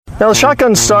Now, the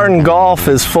shotgun start in golf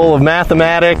is full of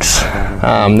mathematics.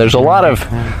 There's a lot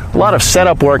of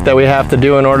setup work that we have to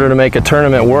do in order to make a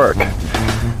tournament work.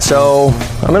 So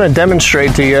I'm going to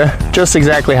demonstrate to you just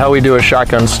exactly how we do a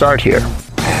shotgun start here.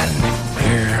 And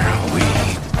here we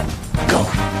go.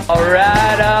 All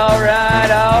right.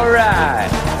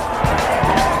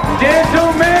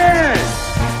 Gentlemen,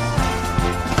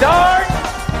 start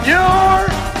your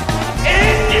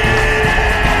engine!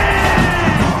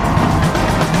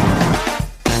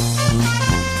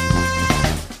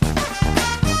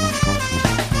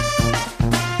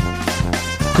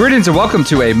 Greetings and welcome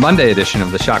to a Monday edition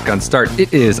of the Shotgun Start.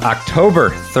 It is October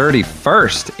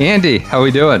 31st. Andy, how we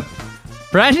doing?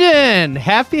 Brendan,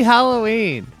 happy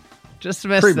Halloween. Just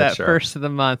missed Pretty that sure. first of the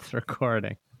month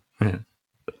recording.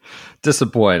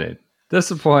 Disappointing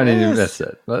you missed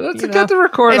it. But it's good to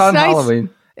record it's on nice, Halloween.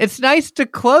 It's nice to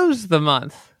close the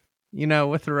month,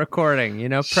 with the recording,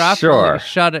 properly. Sure.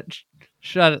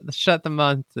 Shut the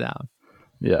month down.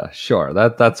 Yeah, sure.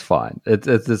 That's fine.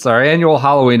 It's our annual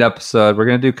Halloween episode. We're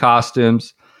going to do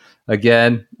costumes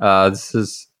again. This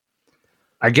is,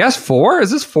 I guess, 4? Is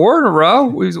this 4 in a row?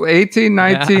 We've 18,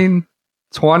 19,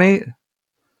 20.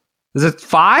 Is it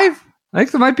 5? I think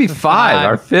there might be 5.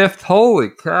 Our 5th. Holy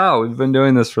cow. We've been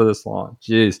doing this for this long.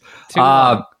 Jeez.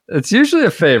 It's usually a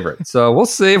favorite. So we'll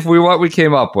see what we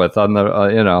came up with on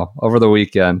the, over the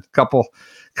weekend.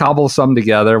 Cobble some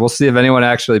together. We'll see if anyone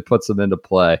actually puts them into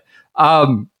play.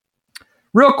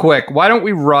 Real quick, why don't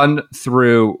we run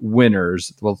through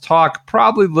winners? We'll talk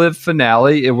probably LIV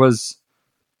finale. It was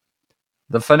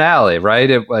the finale, right?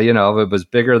 It was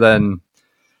bigger than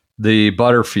the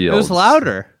Butterfield. It was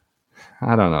louder.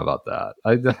 I don't know about that.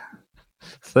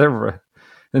 They're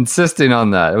insisting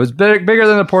on that. It was bigger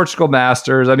than the Portugal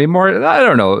Masters. I mean, more. I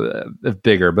don't know if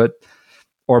bigger,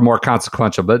 or more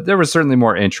consequential, but there was certainly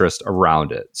more interest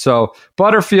around it. So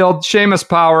Butterfield, Seamus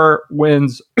Power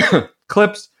wins.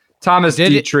 Clips Thomas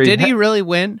Dietrich. Did he really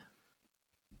win?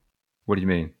 What do you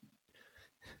mean?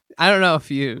 I don't know if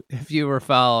you were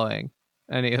following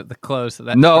any of the close of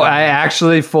that. No, tournament. I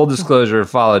actually, full disclosure,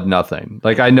 followed nothing.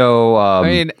 Like I know.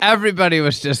 Everybody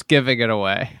was just giving it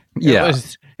away. Yeah,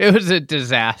 it was a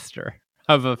disaster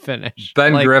of a finish.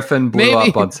 Ben Griffin blew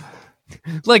up on.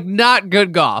 Not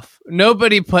good golf.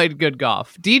 Nobody played good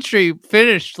golf. Dietrich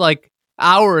finished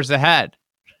hours ahead.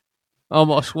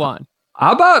 Almost won.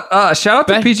 How about shout out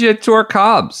to PGA Tour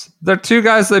Cobbs? They're 2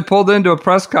 guys they pulled into a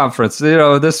press conference.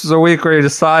 This was a week where you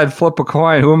decide, flip a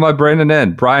coin. Who am I bringing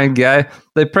in? Brian Gay.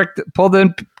 They pulled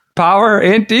in Power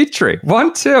and Dietrich.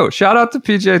 1-2. Shout out to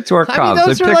PGA Tour Cobbs.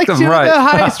 Those they are picked them 2 right. of the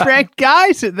highest ranked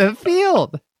guys in the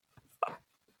field.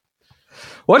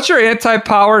 What's your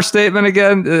anti-power statement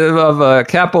again of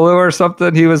Kapalua or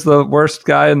something? He was the worst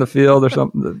guy in the field or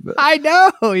something. I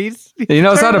know. He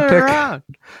knows how to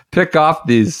pick off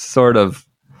these sort of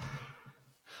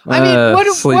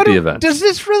sleepy events. Does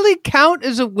this really count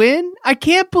as a win? I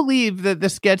can't believe that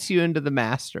this gets you into the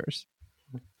Masters.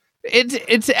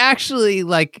 It's actually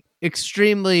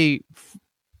extremely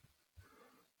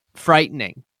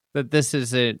frightening that this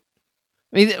isn't.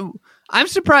 I'm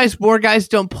surprised more guys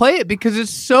don't play it because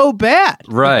it's so bad.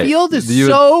 Right. The field is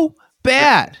so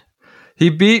bad. He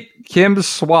beat Kim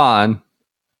Swan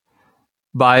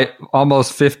by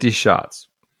almost 50 shots.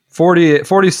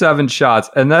 47 shots.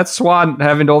 And that's Swan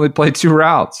having to only play 2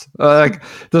 rounds. The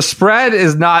spread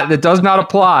it does not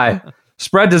apply.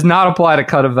 Spread does not apply to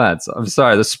cut events. I'm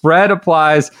sorry. The spread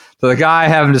applies to the guy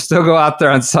having to still go out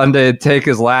there on Sunday and take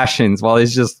his lashings while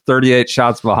he's just 38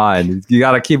 shots behind. You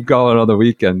got to keep going on the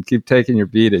weekend. Keep taking your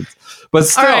beatings. But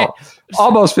still,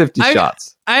 almost 50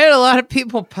 shots. I had a lot of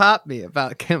people pop me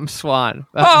about Kim Swan.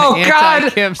 Oh,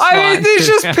 God. These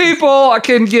just people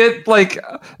can get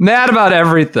mad about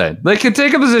everything. They can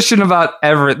take a position about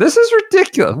everything. This is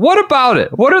ridiculous. What about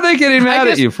it? What are they getting mad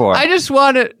at you for? I just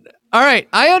want to... All right,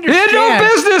 I understand. He had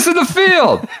no business in the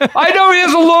field. I know he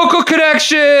has a local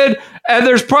connection, and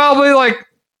there's probably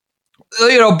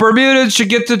Bermudans should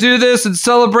get to do this and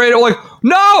celebrate it.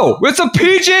 No, it's a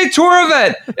PGA Tour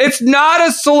event. It's not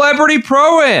a celebrity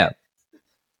pro-am.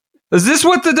 Is this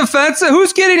what the defense?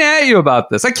 Who's getting at you about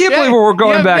this? I can't believe we're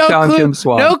going back down Kim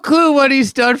Swan. No clue what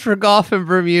he's done for golf in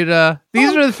Bermuda.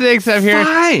 These are the things I'm hearing.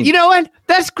 Fine. You know what?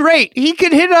 That's great. He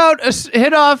could hit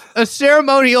off a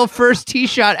ceremonial first tee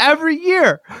shot every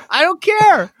year. I don't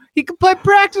care. He can play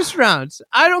practice rounds.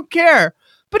 I don't care.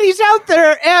 But he's out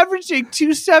there averaging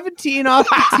 217 off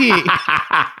the tee,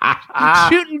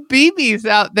 shooting BBs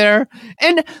out there.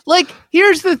 And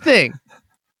here's the thing.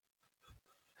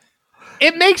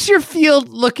 It makes your field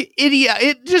look idiot.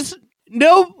 It just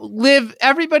no LIV.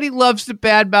 Everybody loves to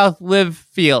badmouth LIV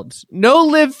fields. No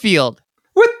LIV field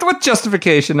with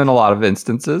justification in a lot of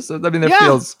instances. I mean, their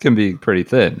fields can be pretty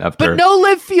thin after. But no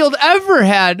live field ever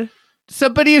had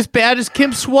somebody as bad as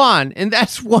Kim Swan, and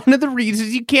that's one of the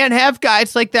reasons you can't have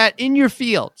guys like that in your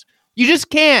fields. You just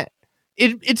can't.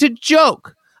 It's a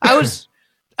joke. I was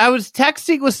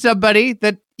texting with somebody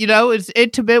that is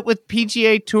intimate with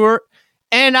PGA Tour,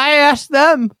 and I asked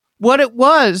them what it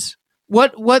was,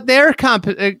 what their comp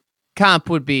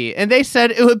would be, and they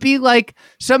said it would be like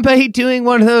somebody doing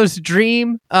one of those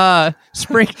dream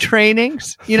spring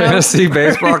trainings, fantasy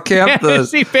baseball camp,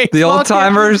 the old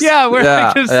timers, where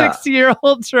like the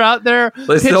 60-year-olds are out there.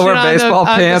 They still wear baseball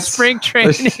pants. The spring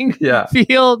training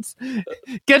fields,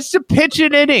 gets to pitch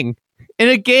an inning in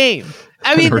a game.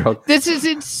 I mean, this is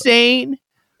insane.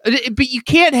 But you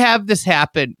can't have this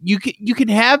happen. You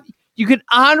can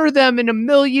honor them in a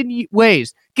million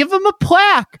ways. Give them a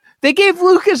plaque. They gave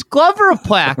Lucas Glover a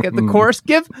plaque at the course.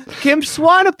 Give Kim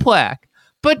Swan a plaque.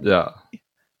 But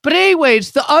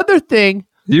anyways, the other thing.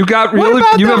 You got really.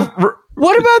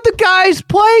 What about the guys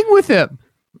playing with him?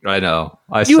 I know.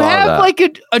 You saw have that. like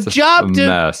a job to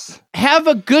mess. Have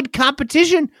a good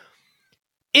competition.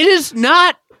 It is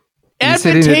not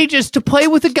advantageous to play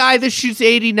with a guy that shoots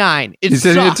 89. He's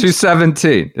hitting at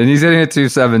 217, and he's hitting at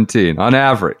 217 on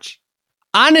average.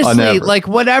 Honestly, like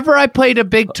whenever I played a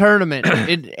big tournament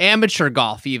in amateur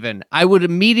golf, even I would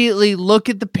immediately look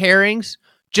at the pairings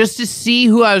just to see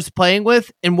who I was playing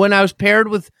with. And when I was paired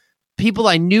with people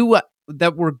I knew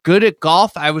that were good at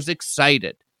golf, I was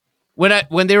excited.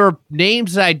 When there were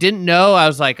names that I didn't know, I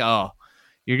was like, "Oh,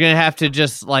 you're gonna have to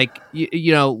just like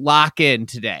lock in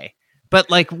today." But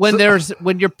like when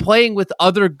you're playing with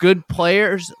other good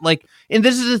players, like, and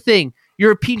this is the thing,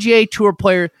 you're a PGA Tour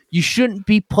player, you shouldn't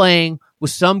be playing with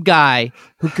some guy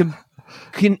who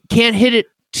can't hit it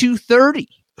 230.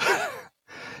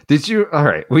 Did you? All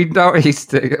right, we know he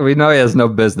has no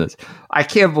business. I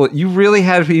can't believe you really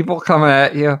had people coming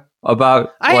at you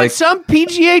about. I had some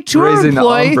PGA Tour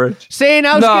employee saying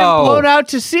I was getting blown out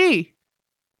to sea.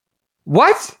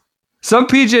 What? Some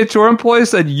PGA Tour employees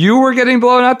said you were getting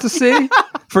blown out to sea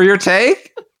for your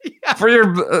take? Yeah.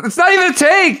 It's not even a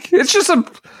take. It's just a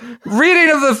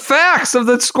reading of the facts of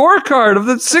the scorecard of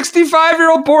the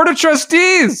 65-year-old board of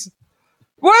trustees.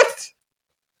 What?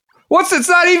 It's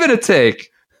not even a take.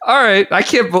 All right, I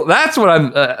can't. That's what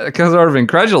I'm sort of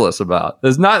incredulous about.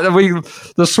 There's not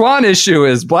the Swan issue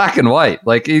is black and white.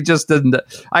 Like he just didn't.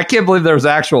 I can't believe there was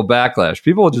actual backlash.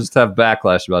 People just have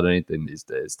backlash about anything these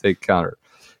days. Take counter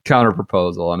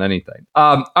proposal on anything.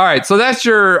 All right, so that's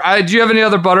your. Do you have any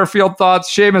other Butterfield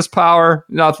thoughts? Seamus Power,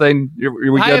 nothing.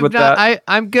 Are we good with that?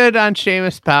 I'm good on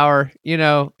Seamus Power.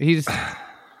 He's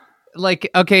like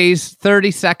he's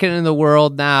 32nd in the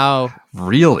world now.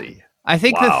 Really? I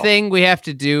think the thing we have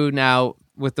to do now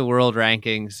with the world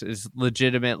rankings is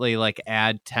legitimately like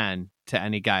add 10 to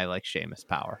any guy like Seamus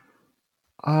Power.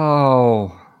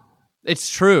 Oh, it's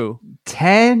true.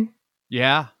 10?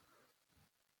 Yeah.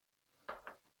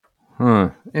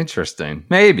 Interesting.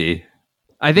 Maybe.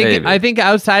 I think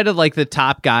outside of like the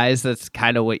top guys, that's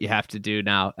kind of what you have to do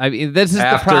now. I mean, this is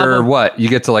after the problem. What you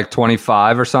get to like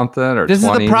 25 or something, or this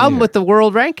 20? Is the problem with the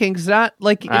world rankings. It's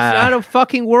not a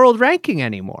fucking world ranking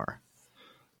anymore.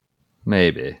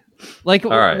 Maybe. Like,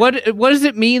 right. What does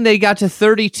it mean they got to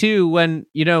 32 when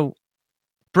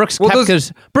Brooks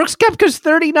Koepka's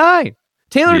 39,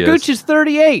 Taylor Gooch is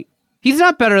 38. He's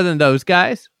not better than those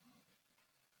guys.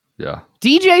 Yeah.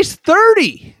 DJ's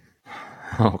 30.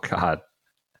 Oh God.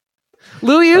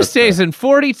 Louis Oosthuizen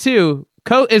 42.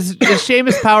 Is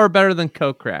Seamus Power better than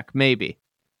Kokrak? Maybe.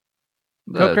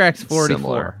 Kokrak's 44.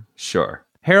 Similar. Sure.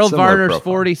 Harold Similar Varner's profile.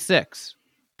 46.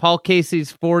 Paul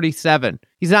Casey's 47.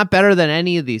 He's not better than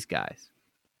any of these guys.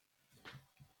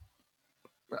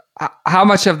 How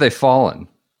much have they fallen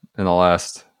in the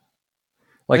last?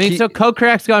 So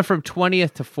Kokrak's gone from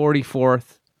 20th to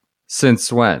 44th.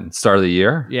 Since when? Start of the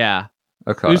year? Yeah.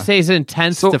 Okay. Oosthuizen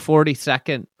 10th to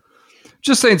 42nd.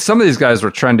 Just saying, some of these guys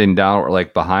were trending down, or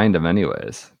like behind him,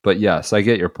 anyways. But yes, I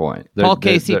get your point. Paul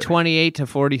Casey 28 to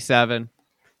 47.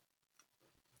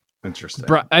 Interesting.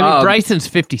 Bryson's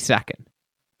 52nd.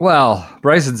 Well,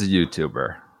 Bryson's a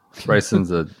YouTuber.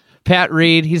 Bryson's a Pat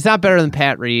Reed. He's not better than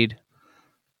Pat Reed.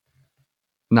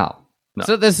 No.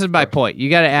 So this is my point. You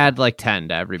got to add like 10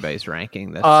 to everybody's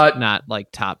ranking. That's not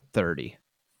like top 30.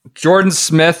 Jordan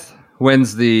Smith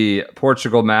wins the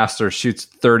Portugal Masters, shoots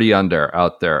 30 under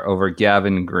out there over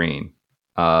Gavin Green.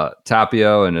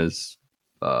 Tapio and his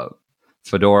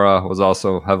Fedora was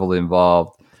also heavily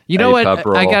involved. You know what?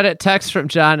 I got a text from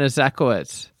John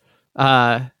Ezekowitz.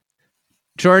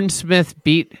 Jordan Smith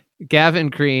beat Gavin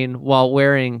Green while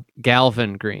wearing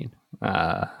Galvin Green.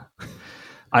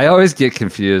 I always get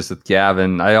confused with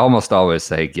Gavin. I almost always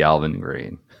say Galvin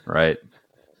Green, right?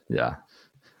 Yeah.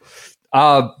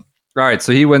 All right.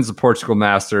 So he wins the Portugal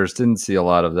Masters. Didn't see a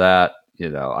lot of that.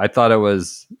 I thought it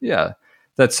was,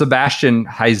 that Sebastian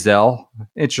Heisel,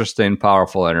 interesting,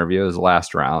 powerful interview. His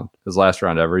last round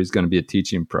ever. He's going to be a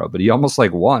teaching pro, but he almost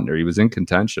won, or he was in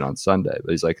contention on Sunday.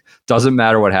 But he's like, doesn't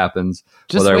matter what happens,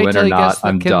 Just whether I wait win till or he not, gets the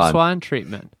I'm Kim done. Swan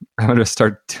treatment. I'm going to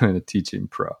start doing a teaching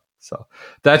pro. So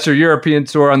that's your European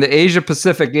tour. On the Asia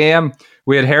Pacific Am,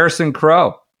 we had Harrison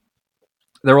Crowe.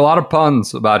 There were a lot of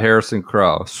puns about Harrison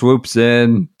Crowe. Swoops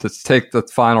in to take the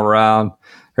final round.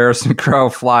 Harrison Crowe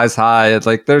flies high. It's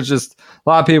like there's just a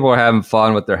lot of people are having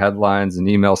fun with their headlines and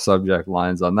email subject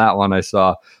lines on that one I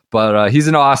saw. But he's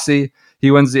an Aussie.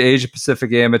 He wins the Asia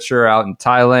Pacific Amateur out in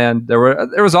Thailand.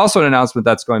 There was also an announcement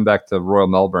that's going back to Royal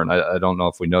Melbourne. I don't know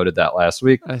if we noted that last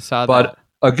week. I saw but that.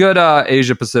 A good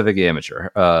Asia Pacific Amateur.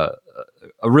 A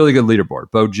really good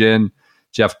leaderboard. Bo Jin,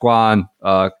 Jeff Guan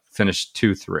finished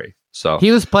 2-3. So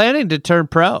He was planning to turn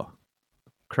pro.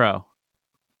 Crowe.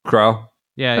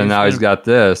 Yeah. And now he's got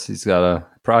this. He's got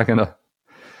probably gonna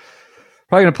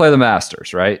play the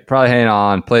Masters, right? Probably hang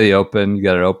on, play the Open. You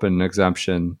got an Open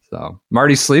exemption. So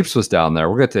Marty Sleeps was down there.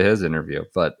 We'll get to his interview.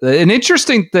 But an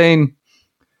interesting thing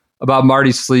about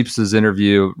Marty Sleeps'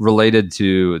 interview related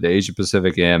to the Asia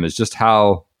Pacific Am is just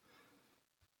how,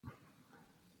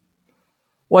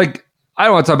 I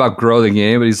don't want to talk about grow the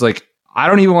game, but he's like, I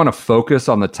don't even want to focus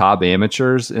on the top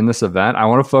amateurs in this event. I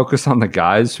want to focus on the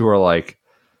guys who are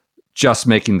just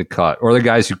making the cut, or the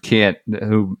guys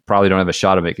who probably don't have a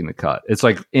shot of making the cut. It's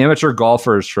like amateur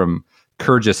golfers from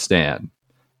Kyrgyzstan.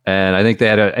 And I think they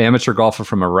had an amateur golfer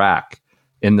from Iraq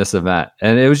in this event.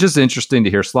 And it was just interesting to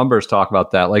hear Slumbers talk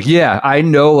about that. I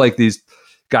know these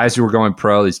guys who are going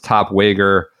pro, these top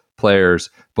Wager players,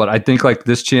 but I think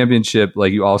this championship,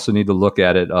 you also need to look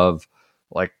at it of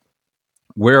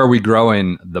where are we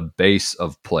growing the base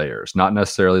of players, not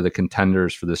necessarily the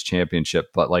contenders for this championship,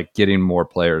 but getting more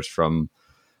players from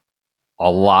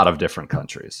a lot of different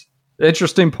countries.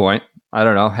 Interesting point. I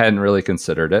don't know. Hadn't really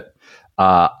considered it.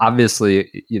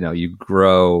 Obviously, you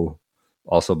grow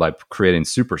also by creating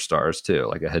superstars too,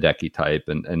 like a Hideki type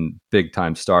and big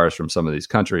time stars from some of these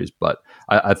countries. But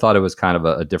I thought it was kind of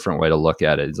a different way to look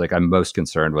at it. It's I'm most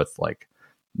concerned with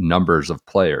numbers of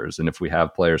players. And if we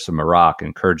have players from Iraq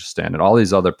and Kyrgyzstan and all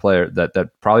these other players that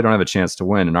probably don't have a chance to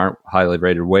win and aren't highly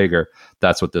rated Wager,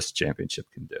 that's what this championship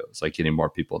can do. It's getting more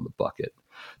people in the bucket.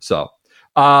 So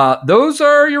those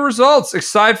are your results,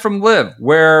 aside from LIV,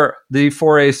 where the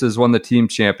four aces won the team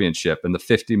championship and the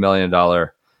 $50 million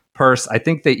purse. I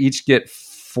think they each get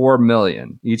 $4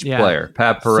 million each player.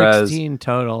 Pat Perez, 16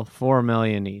 total, $4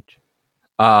 million each.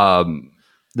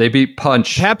 They beat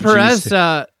Punch. Pat Perez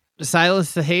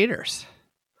silence the haters.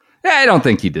 Yeah, I don't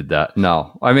think he did that.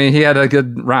 No. I mean, he had a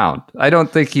good round. I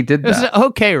don't think he did that. It was an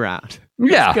okay round.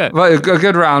 Yeah, good. But a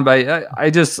good round. But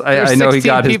I know he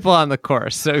got his people on the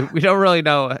course, so we don't really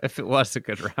know if it was a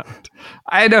good round.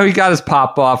 I know he got his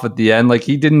pop off at the end.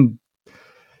 He didn't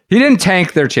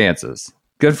tank their chances.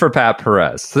 Good for Pat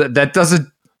Perez. So that doesn't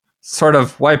sort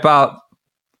of wipe out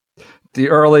the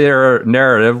earlier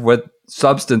narrative with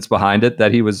substance behind it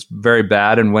that he was very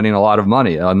bad and winning a lot of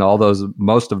money on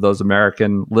most of those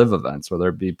American LIV events, whether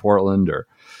it be Portland or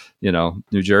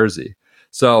New Jersey.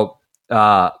 So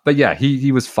but yeah,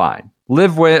 he was fine.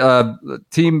 LIV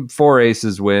team four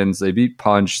aces wins. They beat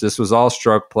Punch. This was all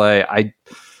stroke play.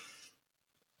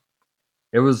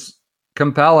 It was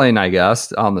compelling, I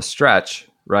guess, on the stretch,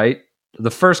 right?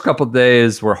 The first couple of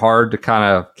days were hard to kind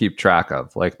of keep track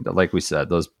of, like we said,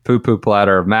 those poo-poo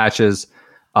platter of matches.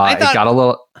 It got a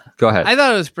little. Go ahead. I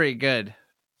thought it was pretty good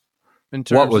in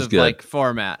terms what was of good?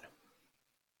 Format.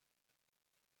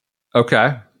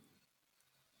 Okay.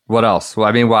 What else? Well,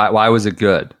 I mean, why was it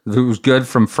good? It was good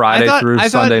from Friday through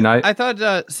Sunday night. I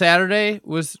thought Saturday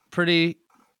was pretty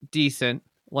decent.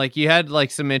 You had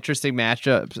some interesting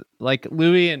matchups, like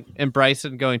Louis and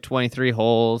Bryson going 23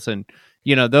 holes, and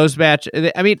those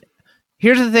matches. I mean,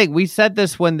 here's the thing: we said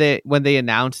this when they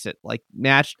announced it.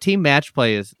 Team match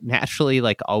play is naturally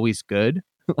always good.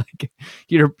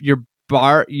 Your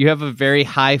bar, you have a very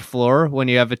high floor when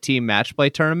you have a team match play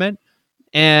tournament.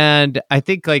 And I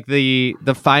think the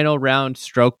final round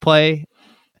stroke play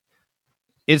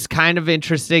is kind of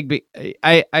interesting.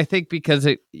 I think because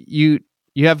you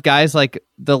have guys like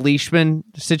the Leishman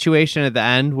situation at the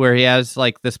end where he has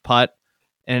this putt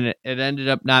and it ended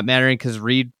up not mattering because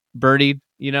Reed birdied,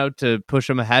 to push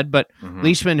him ahead. But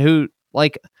Leishman, who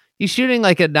he's shooting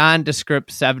a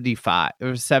nondescript 75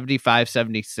 or 75,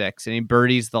 76, and he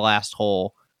birdies the last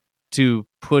hole to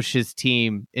push his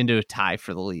team into a tie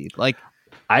for the lead.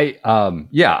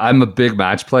 I'm a big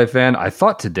match play fan. I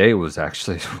thought today was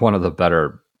actually one of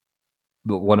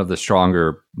the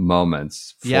stronger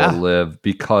moments for LIV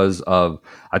because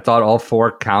I thought all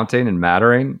four counting and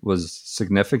mattering was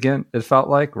significant. It felt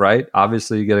like, right?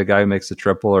 Obviously you get a guy who makes a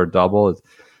triple or double, it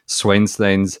swings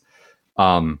things.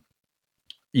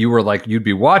 You were like, you'd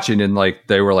be watching and like,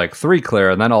 they were like 3 clear.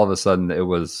 And then all of a sudden it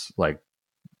was like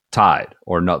tied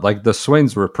or not. Like the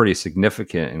swings were pretty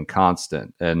significant and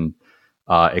constant. And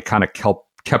it kind of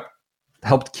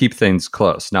helped keep things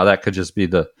close. Now that could just be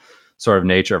the sort of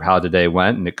nature of how today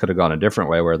went, and it could have gone a different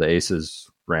way where the aces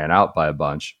ran out by a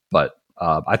bunch. But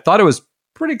I thought it was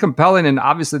pretty compelling, and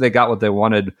obviously they got what they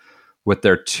wanted with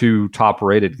their 2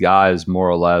 top-rated guys, more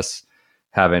or less,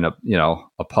 having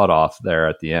a putt off there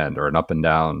at the end, or an up and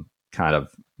down kind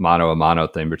of mano-a-mano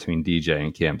thing between DJ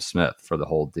and Cam Smith for the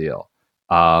whole deal.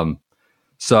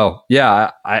 So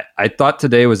yeah, I thought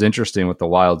today was interesting with the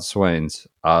wild swings.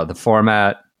 The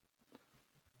format,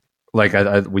 like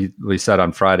we said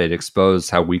on Friday, it exposed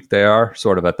how weak they are,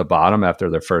 sort of at the bottom after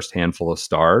their first handful of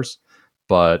stars.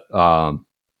 But it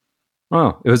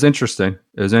was interesting.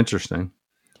 It was interesting.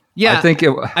 Yeah, I think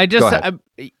it.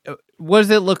 What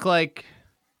does it look like?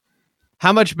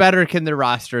 How much better can the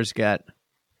rosters get?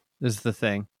 Is the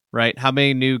thing, right? How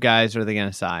many new guys are they going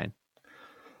to sign?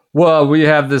 Well, we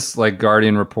have this like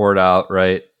Guardian report out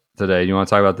right today. You want to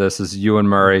talk about this? This is Ewan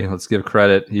Murray. Let's give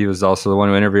credit. He was also the one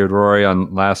who interviewed Rory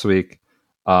on last week.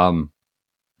 And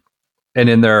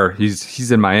in there,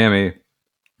 he's in Miami.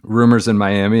 Rumors in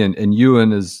Miami, and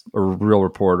Ewan is a real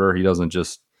reporter. He doesn't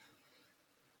just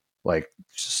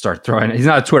start throwing. He's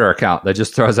not a Twitter account that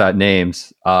just throws out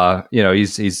names.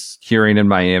 He's hearing in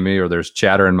Miami, or there's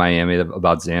chatter in Miami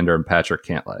about Xander and Patrick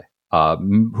Cantlay.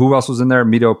 Who else was in there?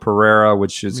 Mito Pereira,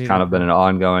 which has kind of been an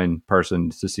ongoing person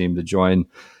to seem to join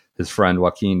his friend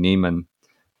Joaquin Neiman.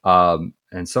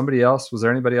 And somebody else. Was there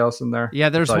anybody else in there? Yeah,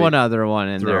 there's one other one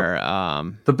in there.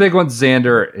 The big one's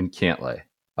Xander and Cantlay.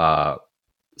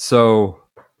 So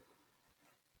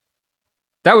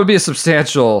that would be a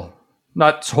substantial,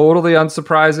 not totally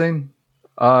unsurprising.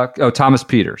 Thomas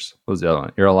Peters was the other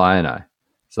one. You're a Illini.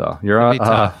 So you're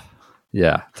tough.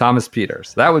 Yeah, Thomas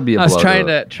Peters. That would be a blow. I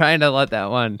was trying to let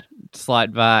that one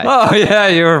slide by. Oh yeah,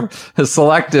 you're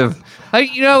selective.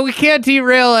 We can't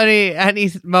derail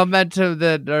any momentum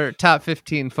that our top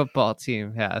 15 football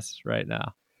team has right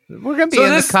now. We're going to be in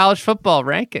the college football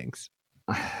rankings.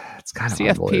 It's kind of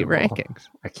CFP rankings.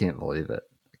 I can't believe it.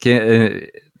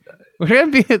 We're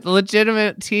going to be a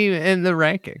legitimate team in the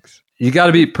rankings. You got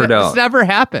to beat Purdue. It's never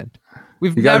happened.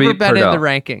 We've never been in the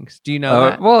rankings. Do you know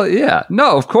that? Well, yeah.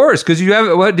 No, of course, because you have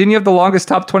didn't you have the longest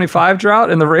top 25 drought?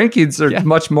 And the rankings are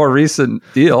much more recent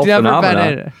deal. Never been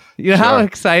in it. You know how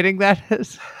exciting that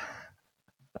is?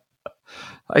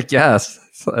 I guess.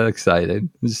 It's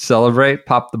exciting. Just celebrate,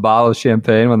 pop the bottle of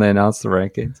champagne when they announce the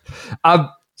rankings.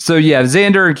 So yeah,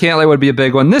 Xander and Cantlay would be a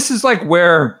big one. This is like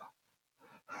where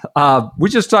we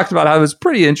just talked about how it was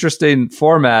pretty interesting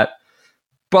format.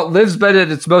 But LIV's been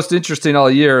at its most interesting all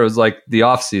year. It was like the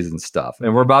off-season stuff.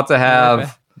 And we're about to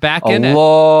have a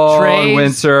long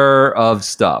winter of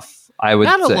stuff, I would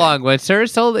say. Not a long winter.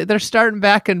 So they're starting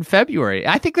back in February.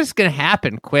 I think this is going to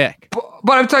happen quick.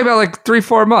 But I'm talking about like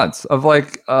 3-4 months of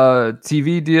like a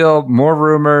TV deal, more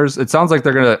rumors. It sounds like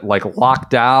they're going to like lock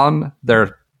down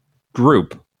their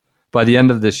group by the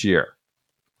end of this year.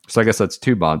 So I guess that's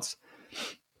 2 months.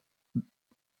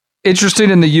 Interesting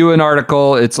in the Ewan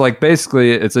article, it's like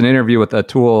basically it's an interview with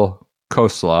Atul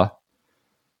Khosla,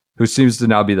 who seems to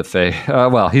now be the face.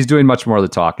 He's doing much more of the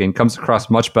talking. Comes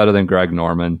across much better than Greg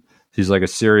Norman. He's like a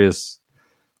serious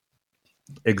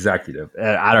executive.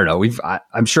 And I don't know.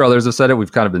 I'm sure others have said it.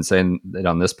 We've kind of been saying it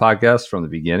on this podcast from the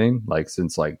beginning, like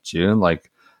since like June. Like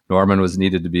Norman was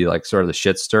needed to be like sort of the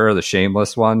shit stirrer, the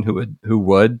shameless one who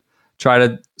would try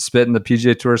to spit in the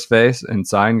PGA Tour's face and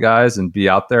sign guys and be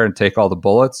out there and take all the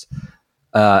bullets.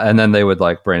 And then they would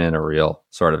like bring in a real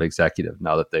sort of executive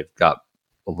now that they've got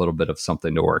a little bit of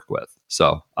something to work with.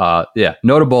 So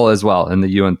notable as well in the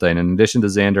Ewan thing. In addition to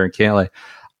Xander and Cantlay,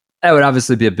 that would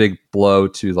obviously be a big blow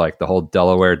to like the whole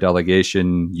Delaware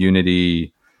delegation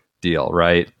unity deal,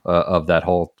 right? Of that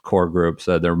whole core group.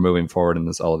 So they're moving forward in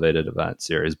this elevated event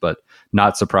series, but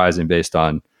not surprising based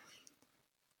on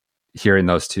hearing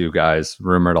those two guys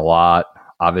rumored a lot.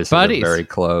 Obviously, they're very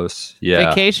close. Yeah.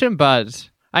 Vacation buds.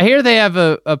 I hear they have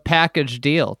a package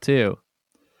deal too,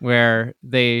 where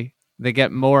they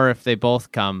get more if they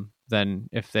both come than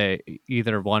if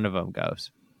either one of them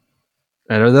goes.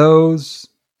 And are those?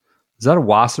 Is that a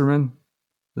Wasserman?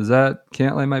 Is that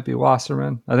Cantlay might be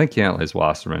Wasserman? I think Cantlay's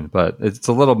Wasserman, but it's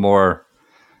a little more.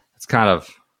 It's kind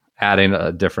of adding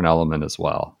a different element as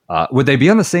well. Would they be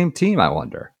on the same team? I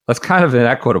wonder. That's kind of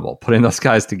inequitable putting those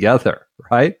guys together,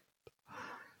 right?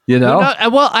 You know?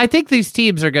 Well, I think these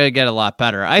teams are going to get a lot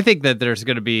better. I think that there's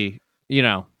going to be,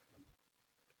 I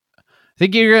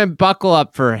think you're going to buckle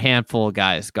up for a handful of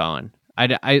guys going.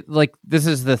 I like, this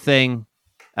is the thing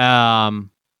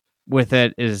with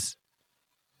it is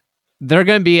they're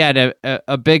going to be at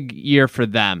a big year for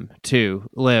them to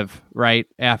live right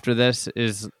after this.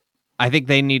 Is I think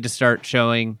they need to start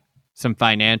showing some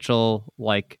financial,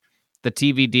 like the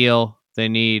TV deal. They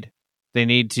need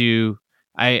to.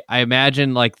 I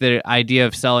imagine like the idea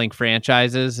of selling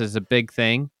franchises is a big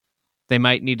thing. They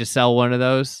might need to sell one of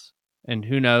those, and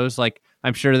who knows? Like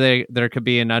I'm sure there could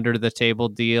be an under the table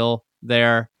deal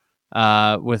there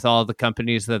with all the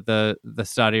companies that the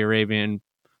Saudi Arabian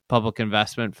Public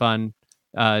Investment Fund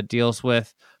deals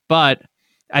with. But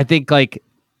I think that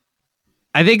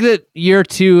year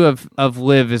 2 of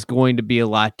LIV is going to be a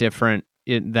lot different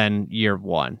than year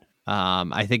 1.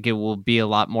 I think it will be a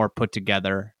lot more put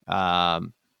together.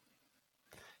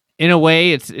 In a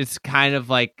way, it's kind of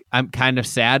like I'm kind of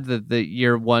sad that the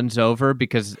year 1's over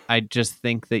because I just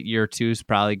think that year 2 is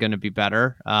probably going to be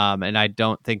better. And I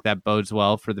don't think that bodes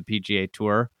well for the PGA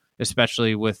Tour,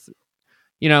 especially with,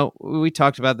 we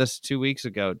talked about this 2 weeks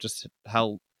ago, just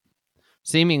how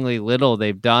seemingly little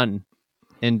they've done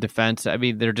in defense. I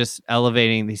mean, they're just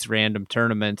elevating these random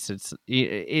tournaments.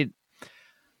 I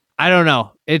don't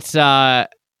know. It's I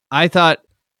thought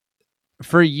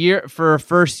for a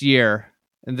first year,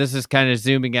 and this is kind of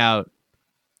zooming out,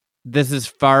 this is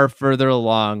far further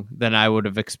along than I would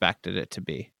have expected it to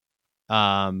be.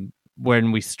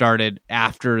 When we started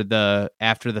after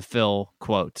the Phil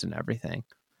quotes and everything.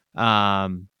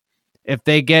 If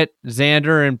they get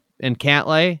Xander and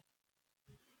Cantlay,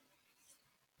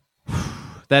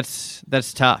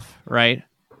 that's tough, right?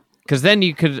 Because then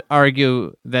you could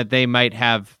argue that they might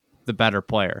have the better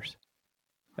players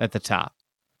at the top.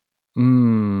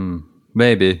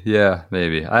 Maybe. Yeah,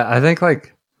 maybe. I think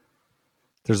like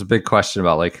there's a big question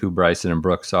about like who Bryson and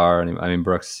Brooks are. And I mean,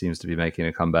 Brooks seems to be making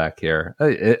a comeback here.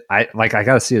 I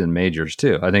got to see it in majors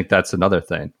too. I think that's another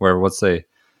thing where I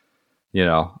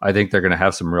think they're going to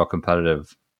have some real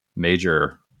competitive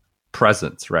major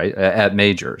presence, right, at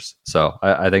majors. So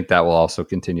I think that will also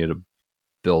continue to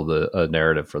build a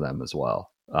narrative for them as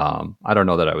well. I don't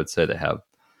know that I would say they have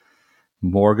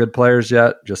more good players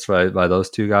yet just by those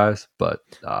two guys, but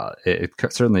it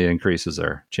certainly increases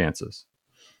their chances.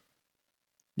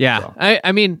 Yeah. So.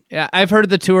 I mean, I've heard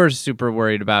the tour's super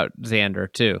worried about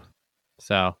Xander too.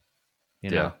 So,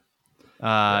 it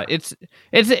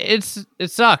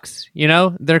sucks.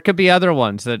 There could be other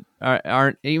ones that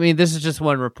aren't. I mean, this is just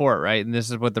one report, right? And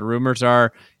this is what the rumors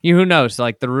are. Who knows?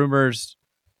 Like they're rumors,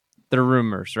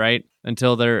 right?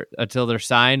 Until they're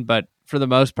signed. But for the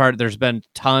most part, there's been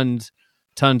tons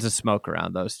of smoke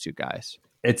around those two guys.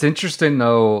 It's interesting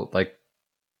though. Like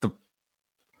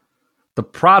the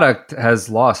product has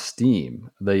lost steam.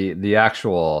 The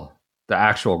actual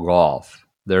golf.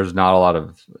 There's not a lot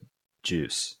of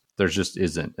juice. There just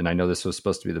isn't. And I know this was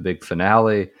supposed to be the big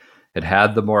finale. It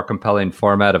had the more compelling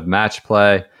format of match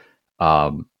play.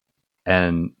 And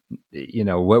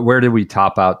where did we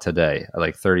top out today?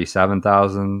 Like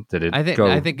 37,000? Did it I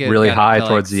think it really high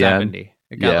towards the 70. End?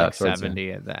 It got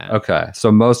 70 at that. Okay.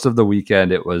 So most of the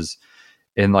weekend it was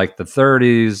in like the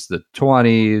 30s, the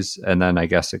 20s, and then I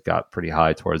guess it got pretty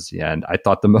high towards the end. I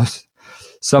thought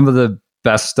some of the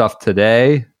best stuff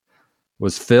today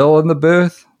was Phil in the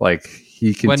booth. Like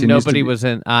he continues when nobody was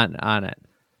on it.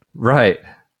 Right.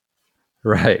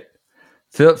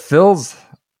 Phil's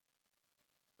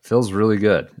really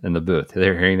good in the booth.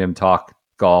 They're hearing him talk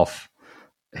golf,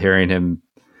 hearing him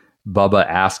Bubba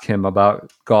ask him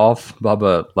about golf.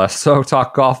 Bubba less so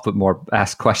talk golf, but more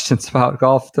ask questions about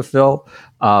golf to Phil.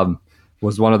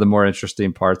 Was one of the more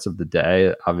interesting parts of the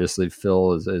day. Obviously,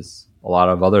 Phil is a lot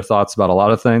of other thoughts about a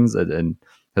lot of things and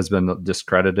has been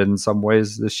discredited in some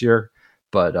ways this year.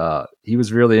 But he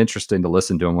was really interesting to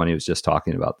listen to him when he was just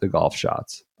talking about the golf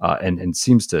shots. And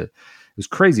seems to, it was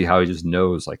crazy how he just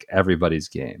knows like everybody's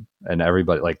game and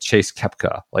everybody, like Chase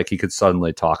Koepka, like he could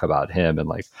suddenly talk about him and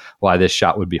like why this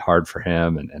shot would be hard for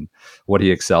him and what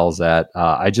he excels at.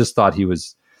 I just thought he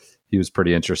was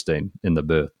pretty interesting in the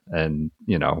booth, and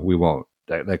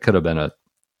that could have been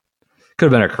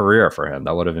a career for him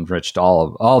that would have enriched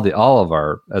all of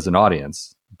our as an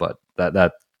audience. But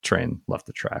that train left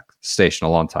the track station a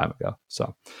long time ago.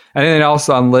 So anything else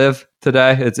on LIV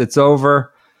today? It's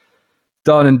over.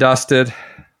 Done and dusted.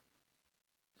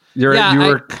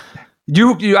 I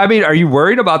mean, are you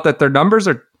worried about that? Their numbers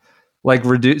are like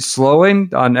slowing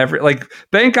on every, like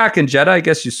Bangkok and Jeddah, I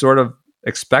guess you sort of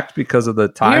expect because of the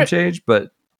time change,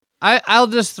 but I'll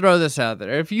just throw this out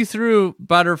there. If you threw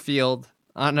Butterfield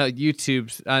on the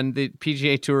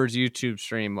PGA Tour's YouTube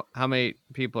stream, how many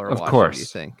people are watching, course. do you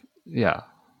think? Yeah,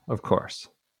 of course.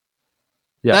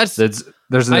 Yeah,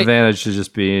 there's an advantage to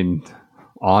just being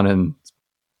on in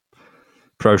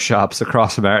pro shops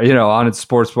across America, on in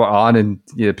sports, and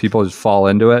people just fall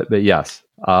into it. But yes,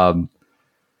 I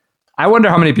wonder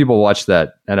how many people watched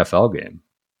that NFL game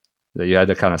that you had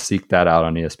to kind of seek that out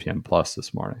on ESPN Plus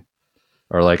this morning.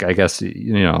 Or like, I guess,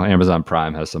 Amazon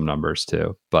Prime has some numbers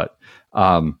too, but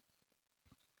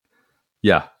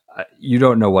yeah, you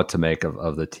don't know what to make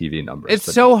of the TV numbers.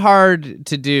 It's so hard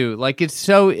to do. Like it's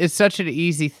such an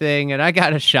easy thing. And I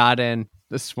got a shot in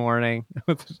this morning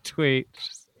with a tweet.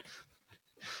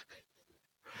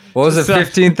 What was it?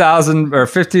 15,000 or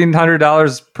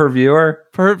 $1,500 per viewer?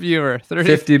 Per viewer.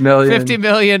 50 million. 50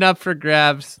 million up for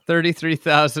grabs.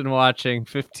 33,000 watching.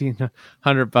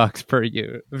 $1,500 per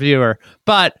viewer.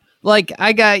 But like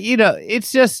I got,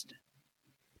 it's just,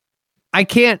 I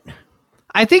can't.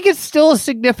 I think it's still a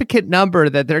significant number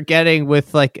that they're getting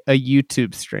with like a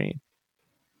YouTube stream.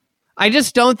 I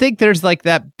just don't think there's like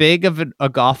that big of a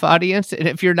golf audience. And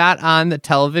if you're not on the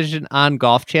television on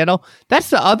Golf Channel,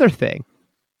 that's the other thing.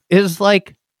 Is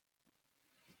like,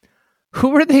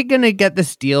 who are they going to get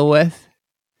this deal with?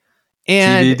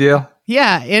 And TV deal?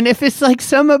 Yeah. And if it's like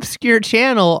some obscure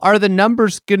channel, are the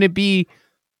numbers going to be,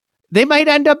 they might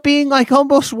end up being like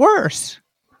almost worse.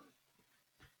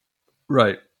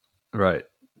 Right.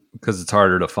 Because it's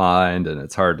harder to find and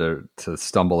it's hard to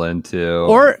stumble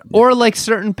into. Or like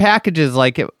certain packages,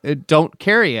 like it don't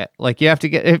carry it. Like you have to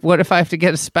get, what if I have to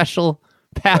get a special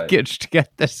package to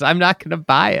get this? I'm not going to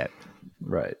buy it.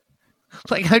 Right.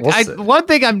 Like one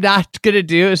thing I'm not going to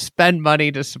do is spend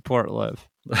money to support LIV.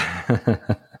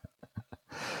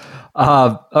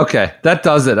 Okay, that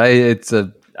does it. I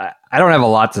don't have a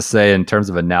lot to say in terms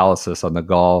of analysis on the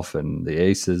golf and the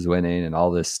aces winning and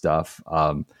all this stuff.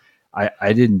 I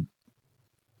didn't.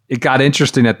 It got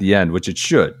interesting at the end, which it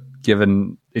should.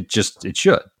 Given it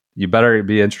should. You better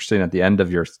be interesting at the end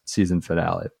of your season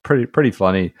finale. Pretty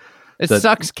funny. It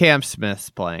sucks. Cam Smith's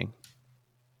playing.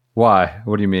 Why?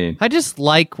 What do you mean? I just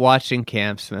like watching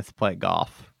Cam Smith play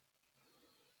golf.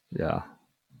 Yeah.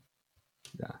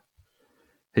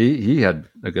 He had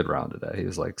a good round today. He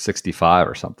was like 65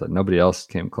 or something. Nobody else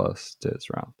came close to his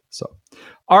round. So,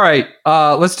 all right,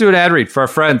 let's do an ad read for our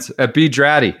friends at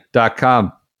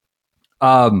bdratty.com.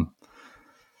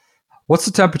 What's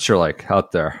the temperature like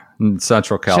out there in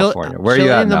Central California? Where are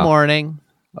you at in now? The morning.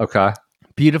 Okay.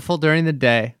 Beautiful during the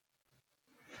day.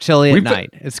 Chilly at night.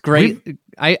 It's great.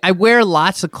 I wear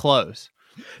lots of clothes.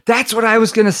 That's what I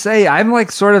was going to say. I'm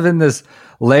like sort of in this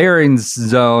layering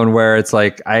zone where it's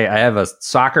like I have a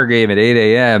soccer game at 8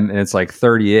 a.m. and it's like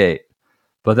 38.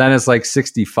 But then it's like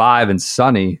 65 and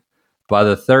sunny by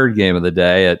the third game of the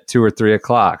day at 2 or 3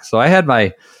 o'clock. So I had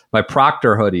my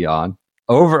Proctor hoodie on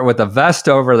over with a vest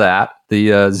over that,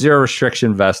 the zero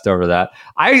restriction vest over that.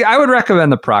 I would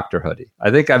recommend the Proctor hoodie.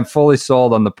 I think I'm fully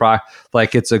sold on the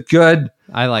like it's a good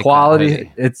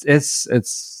quality. It's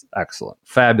excellent,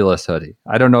 fabulous hoodie.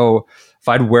 I don't know if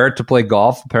I'd wear it to play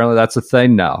golf. Apparently that's a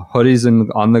thing now.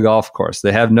 Hoodies on the golf course.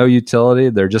 They have no utility.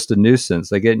 They're just a nuisance.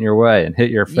 They get in your way and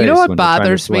hit your face. You know what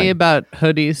bothers me about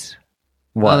hoodies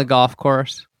on the golf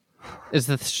course is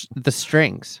the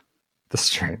strings. The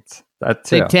strings. That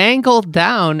too. They dangle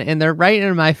down and they're right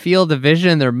in my field of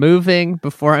vision. They're moving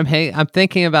before I'm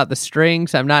thinking about the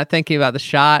strings. I'm not thinking about the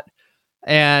shot.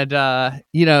 And,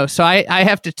 so I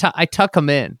have to, I tuck them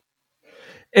in.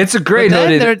 It's a great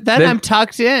hoodie. Then I'm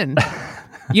tucked in.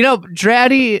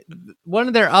 Dratty, one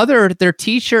of their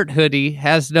t-shirt hoodie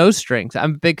has no strings.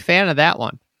 I'm a big fan of that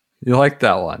one. You like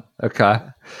that one? Okay.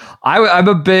 I'm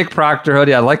a big Proctor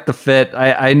hoodie. I like the fit.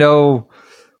 I know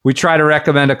we try to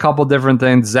recommend a couple different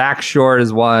things. Zach Short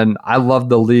is one. I love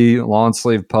the Lee long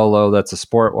sleeve polo. That's a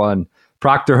sport one.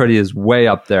 Proctor hoodie is way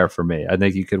up there for me. I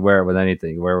think you could wear it with anything.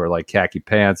 You can wear it with like khaki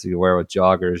pants. You can wear it with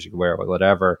joggers. You can wear it with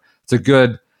whatever. It's a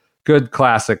good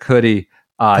classic hoodie.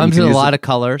 Comes in a lot of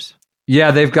colors. Yeah,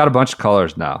 they've got a bunch of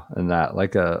colors now in that,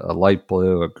 like a light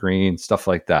blue, a green, stuff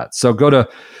like that. So go to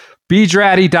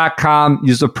bdratty.com.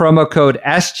 Use the promo code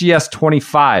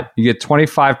SGS25. You get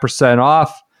 25%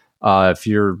 off. If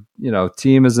your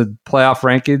team is in playoff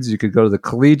rankings, you could go to the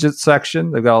collegiate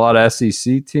section. They've got a lot of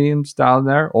SEC teams down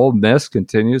there. Ole Miss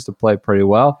continues to play pretty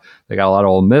well. They got a lot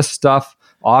of Ole Miss stuff.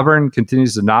 Auburn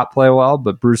continues to not play well,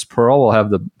 but Bruce Pearl will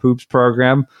have the hoops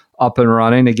program up and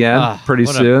running again pretty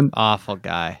soon. Awful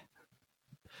guy.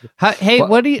 Hey,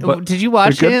 did you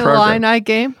watch the Illini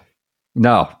game?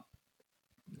 No,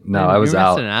 I was You're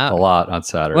out missing out. a lot on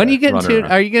Saturday. When are you going running to?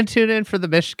 around. Are you going to tune in for the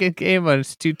Michigan game when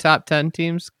it's 2 top 10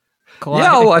 teams? colliding?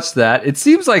 Yeah, I'll watch that. It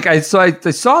seems like I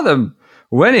saw them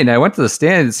winning. I went to the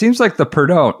stand. It seems like the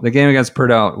game against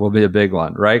Purdue will be a big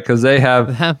one, right? Because they're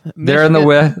in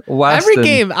the West. Every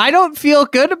game, I don't feel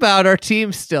good about our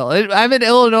team still. I'm an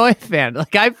Illinois fan.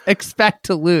 Like, I expect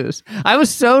to lose. I was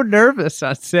so nervous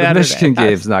on Saturday. The Michigan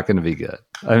game's not going to be good.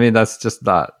 I mean, that's just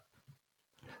not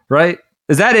right.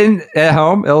 Is that at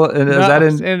home?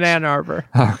 Is in Ann Arbor?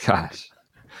 Oh gosh,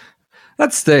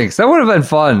 that stinks. That would have been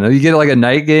fun. You get like a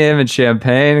night game in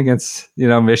Champaign against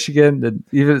Michigan. And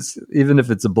even if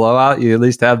it's a blowout, you at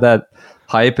least have that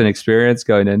hype and experience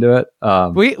going into it.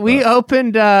 We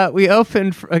opened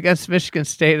against Michigan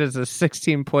State as a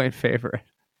 16-point favorite.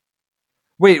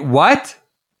 Wait, what?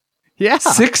 Yeah,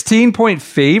 16-point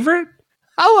favorrit?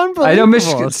 How unbelievable! I know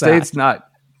Michigan is State's that? not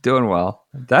doing well.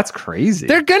 That's crazy.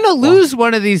 They're gonna lose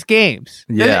one of these games.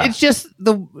 Yeah. It's just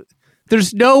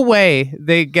there's no way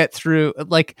they get through.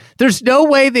 Like, there's no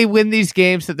way they win these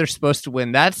games that they're supposed to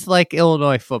win. That's like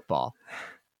Illinois football.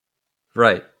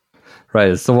 Right.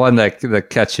 It's the one that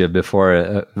catch you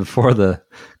before the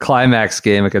climax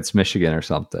game against Michigan or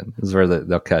something is where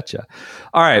they'll catch you.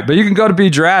 All right, but you can go to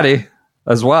Bedrati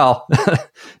as well.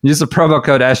 Use the promo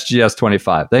code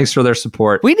SGS25. Thanks for their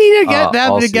support. We need to get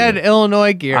them to get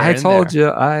Illinois gear. I told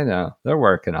you. I know. They're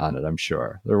working on it, I'm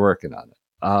sure. They're working on it.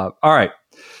 All right.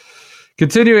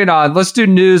 Continuing on, let's do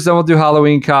news, then we'll do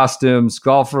Halloween costumes,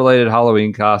 golf-related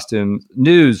Halloween costume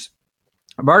news.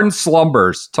 Martin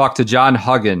Slumbers talked to John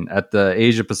Huggin at the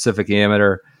Asia Pacific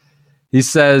Amateur. He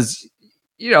says,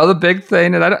 the big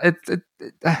thing, and I didn't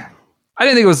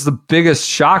think it was the biggest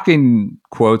shocking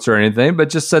quotes or anything, but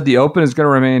just said the Open is going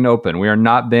to remain open. We are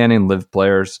not banning LIV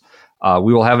players.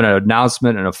 We will have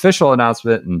an official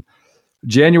announcement in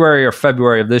January or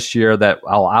February of this year that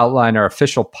I'll outline our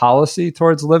official policy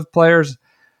towards LIV players.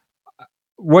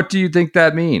 What do you think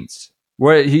that means?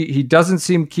 Where he doesn't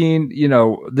seem keen.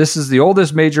 This is the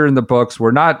oldest major in the books. We're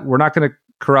not going to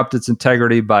corrupt its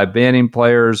integrity by banning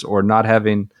players or not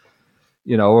having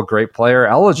a great player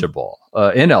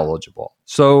ineligible.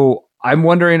 So I'm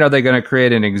wondering, are they going to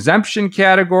create an exemption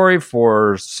category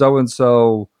for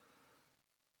so-and-so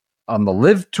on the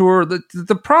LIV tour?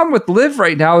 The problem with LIV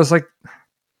right now is like,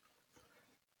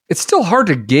 it's still hard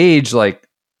to gauge like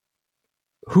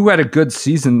who had a good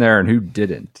season there and who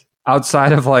didn't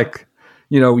outside of like,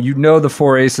 the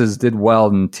four aces did well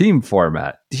in team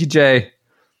format. DJ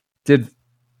did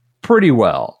pretty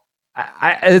well.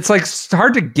 It's like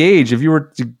hard to gauge if you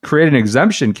were to create an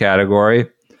exemption category,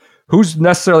 who's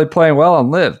necessarily playing well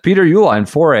on LIV. Peter Uihlein,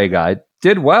 4A guy,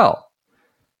 did well.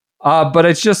 But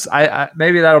it's just,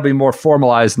 maybe that'll be more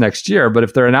formalized next year. But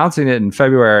if they're announcing it in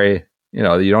February, you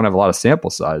don't have a lot of sample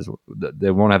size.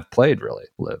 They won't have played really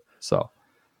LIV. So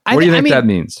what do you think that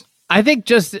means? I think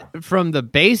just from the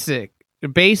base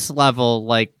level,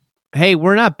 like, hey,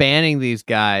 we're not banning these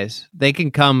guys. They can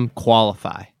come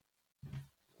qualify.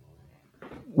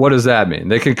 What does that mean?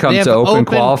 They can come to open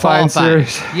qualifying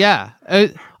series? Yeah.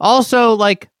 Also,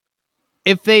 like,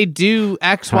 if they do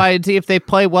X, Y, and Z, if they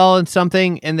play well in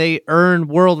something and they earn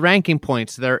world ranking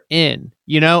points, they're in.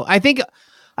 I think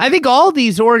all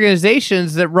these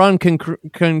organizations that run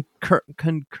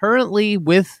concurrently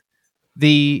with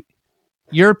the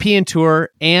European Tour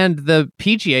and the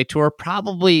PGA Tour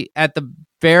probably at the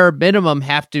bare minimum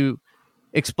have to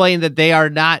explain that they are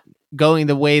not going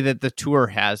the way that the tour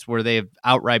has, where they've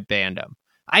outright banned them.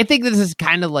 I think this is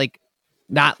kind of like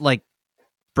not like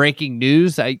breaking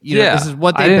news. This is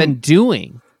what they've been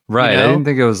doing. Right. I didn't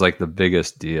think it was like the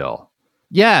biggest deal.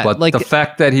 Yeah. But like the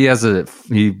fact that he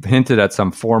hinted at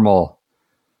some formal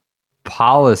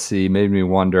policy made me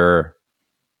wonder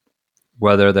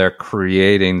whether they're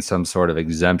creating some sort of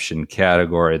exemption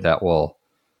category that will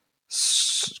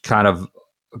kind of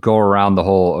go around the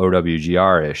whole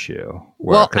OWGR issue.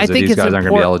 I think these guys aren't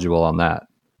going to be eligible on that.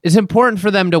 It's important for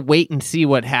them to wait and see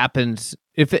what happens.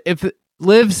 If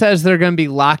LIV says they're going to be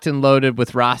locked and loaded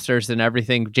with rosters and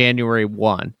everything January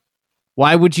 1,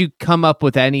 why would you come up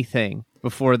with anything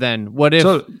before then? What if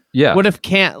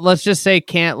let's just say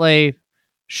Cantlay,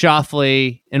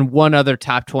 Schauffele, and one other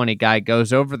top 20 guy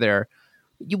goes over there?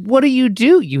 What do?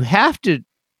 You have to,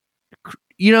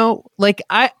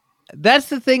 that's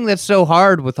the thing that's so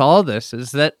hard with all this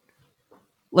is that,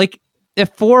 like, if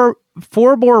four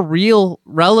more real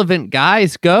relevant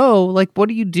guys go, like, what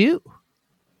do you do?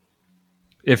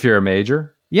 If you're a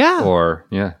major? Yeah. Or,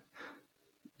 yeah.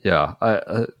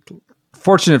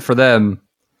 Fortunate for them,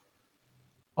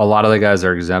 a lot of the guys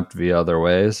are exempt via other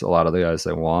ways. A lot of the guys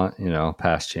they want,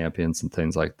 past champions and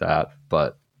things like that.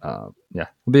 But Yeah,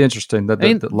 it'll be interesting.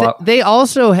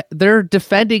 Their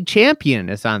defending champion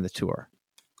is on the tour.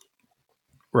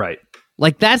 Right.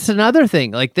 Like that's another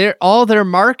thing. Like their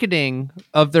marketing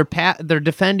of their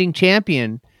defending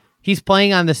champion, he's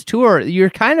playing on this tour. You're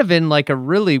kind of in like a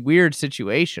really weird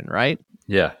situation, right?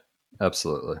 Yeah,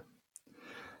 absolutely.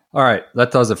 All right,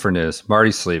 that does it for news.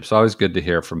 Marty Sleeps. Always good to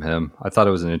hear from him. I thought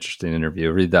it was an interesting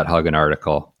interview. Read that Huggin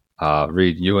article.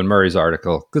 Read you and Murray's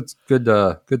article. Good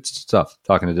stuff.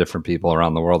 Talking to different people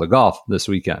around the world of golf this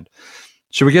weekend.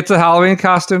 Should we get to Halloween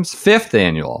costumes? 5th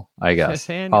annual, I guess. 5th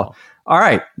annual. All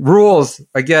right. Rules.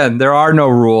 Again, there are no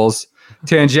rules.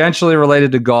 Tangentially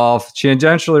related to golf,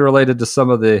 tangentially related to some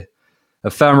of the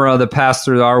ephemera that pass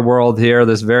through our world here,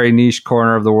 this very niche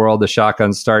corner of the world, the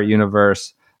shotgun start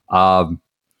universe.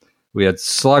 We had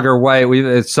Slugger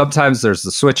White. Sometimes there's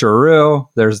the switcheroo.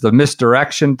 There's the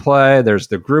misdirection play. There's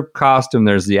the group costume.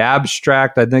 There's the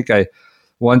abstract. I think I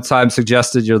one time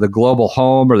suggested you're the global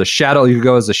home or the shadow. You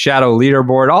go as a shadow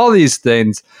leaderboard. All these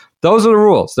things. Those are the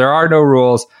rules. There are no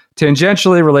rules.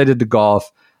 Tangentially related to golf.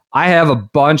 I have a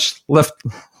bunch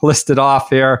listed off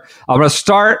here. I'm going to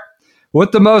start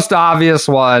with the most obvious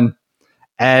one.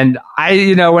 And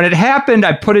when it happened,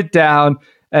 I put it down.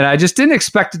 And I just didn't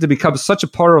expect it to become such a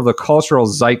part of the cultural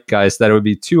zeitgeist that it would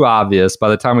be too obvious by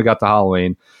the time we got to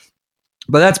Halloween.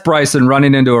 But that's Bryson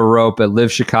running into a rope at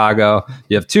LIV Chicago.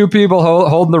 You have two people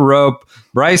holding the rope.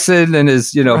 Bryson in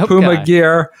his Puma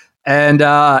gear. And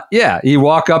you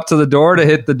walk up to the door to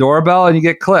hit the doorbell and you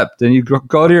get clipped. And you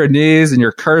go to your knees and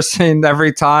you're cursing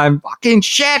every time. Fucking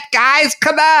shit, guys,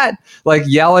 come on. Like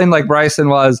yelling like Bryson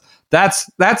was. That's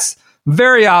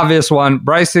very obvious one.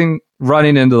 Bryson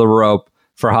running into the rope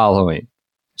for Halloween,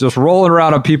 just rolling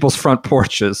around on people's front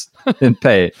porches in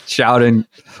pain, shouting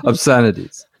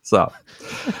obscenities. So,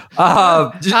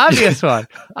 obvious one.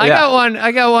 I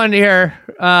got one here.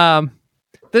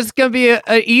 This is gonna be an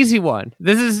easy one.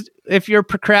 This is if you're a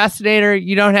procrastinator,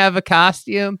 you don't have a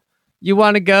costume, you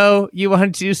want to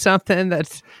do something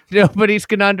that nobody's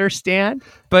gonna understand,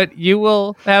 but you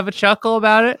will have a chuckle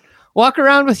about it. Walk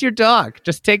around with your dog.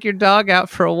 Just take your dog out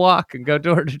for a walk and go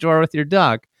door to door with your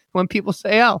dog. When people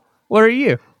say, "Oh, what are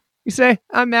you?" You say,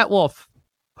 "I'm Matt Wolf."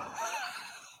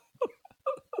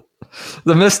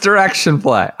 The misdirection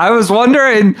play. I was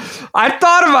wondering. I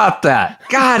thought about that.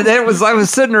 God, I was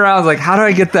sitting around. I was like, "How do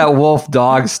I get that wolf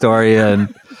dog story in?"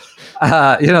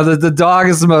 The dog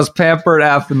is the most pampered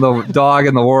dog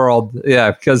in the world.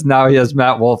 Yeah, because now he has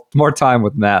Matt Wolf. More time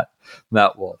with Matt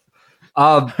Wolf.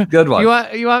 Good one.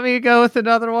 You want me to go with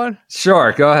another one?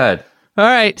 Sure, go ahead. All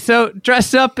right. So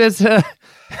dress up as a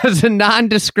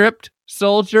nondescript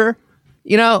soldier,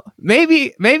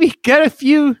 maybe get a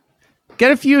few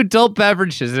adult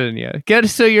beverages in you. Get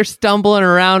so you're stumbling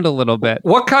around a little bit.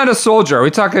 What kind of soldier? Are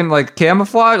we talking like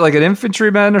camouflage, like an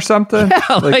infantryman or something? Yeah,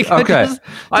 okay.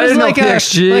 I didn't know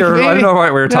PXG I didn't know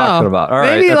what we were talking about. All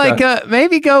right.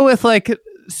 Maybe go with like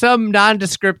some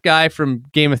nondescript guy from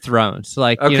Game of Thrones,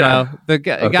 the guy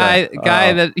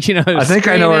that I think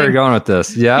I know where you're going with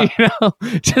this. Yeah,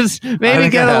 just maybe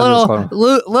get a little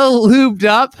lubed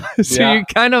up, so you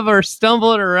kind of are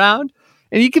stumbling around,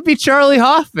 and you could be Charlie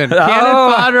Hoffman,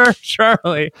 cannon fodder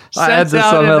Charlie. I had this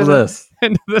on my list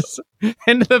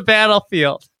into the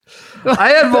battlefield.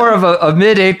 I had more of a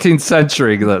mid 18th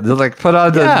century, like put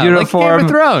on the uniform, like Game of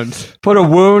Thrones. Put a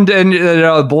wound in,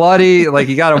 bloody, like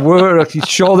you got a wound, your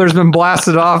shoulder's been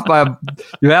blasted off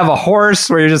you have a horse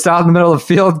where you're just out in the middle of the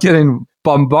field getting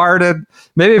bombarded.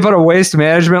 Maybe put a Waste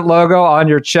Management logo on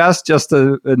your chest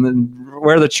and then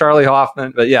wear the Charlie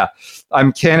Hoffman. But yeah,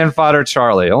 I'm cannon fodder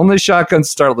Charlie. Only Shotgun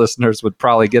Start listeners would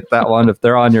probably get that one if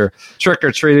they're on your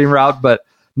trick-or-treating route. But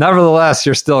nevertheless,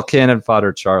 you're still cannon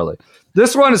fodder Charlie.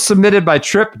 This one is submitted by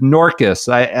Trip Norcus.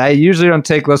 I usually don't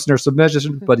take listener submissions,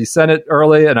 but he sent it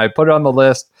early, and I put it on the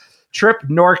list. Trip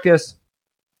Norcus.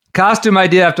 Costume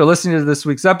idea after listening to this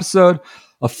week's episode.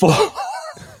 A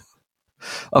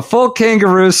full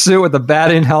kangaroo suit with a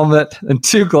batting helmet and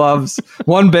 2 gloves,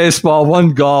 1 baseball,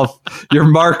 1 golf. Your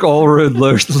Mark Olerud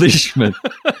leashman.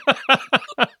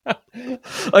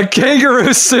 A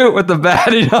kangaroo suit with a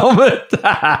batting helmet.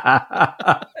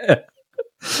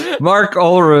 Mark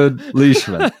Olerud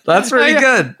leashman. That's pretty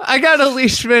good. I got a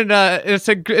leashman. It's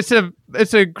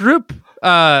a group get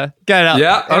up.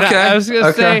 Yeah. Okay. I was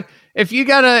gonna say if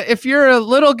you're a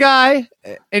little guy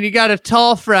and you got a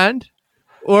tall friend,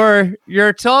 or you're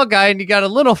a tall guy and you got a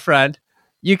little friend,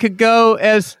 you could go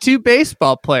as 2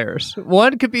 baseball players.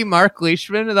 One could be Mark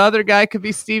Leishman, and the other guy could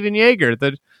be Steven Yeager,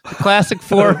 the classic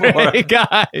 4-way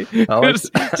guy.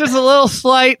 Just a little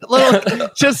slight,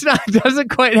 doesn't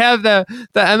quite have the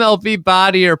MLB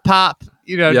body or pop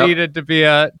Yep. needed to be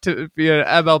an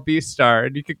MLB star,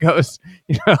 and you could go as,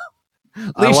 I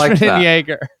like Leishman that. and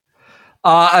Yeager.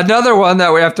 Another one that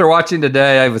after watching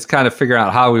today, I was kind of figuring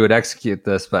out how we would execute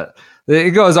this, but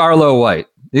it goes Arlo White.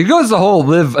 It goes the whole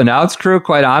Live announce crew,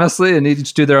 quite honestly, and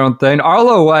each do their own thing.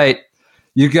 Arlo White,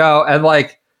 you go, and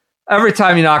like every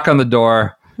time you knock on the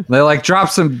door, they like drop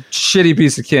some shitty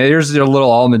piece of candy. Here's your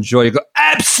little almond joy. You go,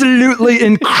 absolutely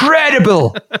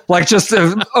incredible. Like just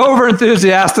over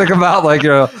enthusiastic about like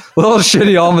your little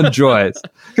shitty almond joys.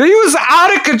 He was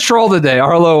out of control today,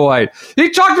 Arlo White. He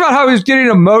talked about how he was getting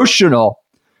emotional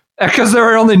because there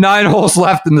were only 9 holes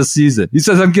left in the season. He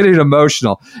says, I'm getting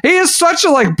emotional. He is such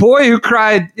a like boy who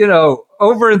cried,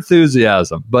 over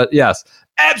enthusiasm. But yes,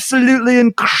 absolutely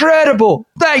incredible.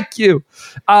 Thank you.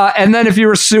 And then if you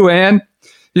were Sue Ann,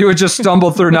 you would just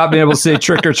stumble through not being able to say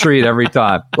trick or treat every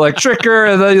time. Like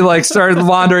tricker, and then you like started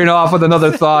wandering off with another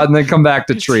thought and then come back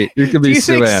to treat. You could be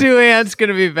Sue Ann. Do you think Sue Ann's going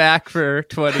to be back for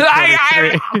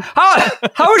 2023?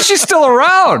 How is she still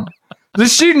around?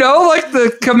 Does she know like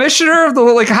the commissioner of the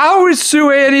like? How is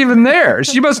Sue Ann even there?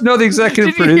 She must know the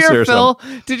executive producer or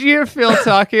something. Did you hear Phil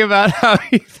talking about how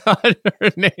he thought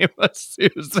her name was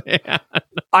Suzanne?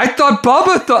 I thought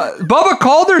Bubba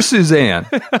called her Suzanne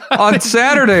on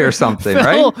Saturday or something,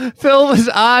 right? Phil was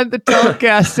on the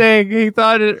telecast saying he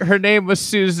thought her name was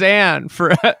Suzanne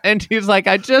and he's like,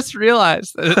 I just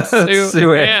realized that it's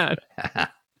Sue Ann.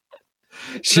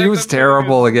 She was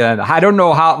terrible again. I don't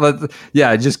know how, but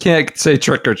yeah, I just can't say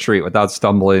trick or treat without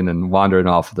stumbling and wandering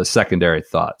off with a secondary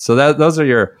thought. So those are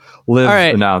your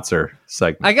Live announcer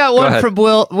segments. I got one from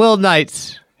Will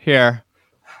Knights here.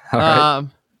 All right.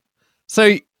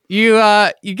 So you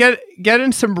get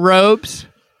in some robes,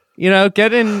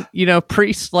 get in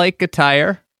priest-like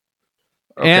attire,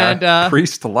 Okay. and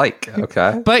priest-like.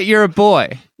 Okay, but you're a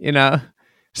boy,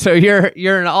 So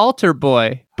you're an altar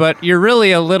boy, but you're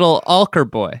really a little Alker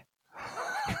boy.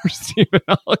 You're Stephen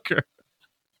Alker.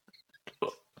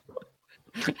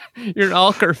 You're an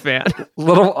Alker fan.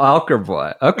 Little Alker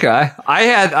boy. Okay, I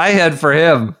had for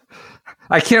him.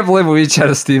 I can't believe we each had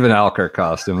a Stephen Alker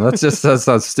costume. That's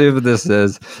how stupid this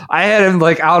is. I had him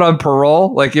like out on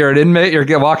parole. Like you're an inmate,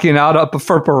 you're walking out up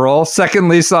for parole. Second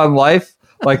lease on life.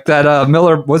 Like that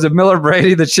Miller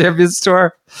Brady, the Champions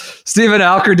Tour? Stephen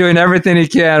Alker doing everything he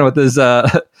can with his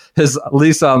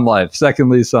lease on life, second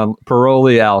lease on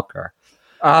parolee Alker.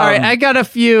 All right, I got a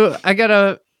few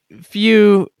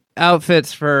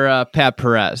outfits for Pat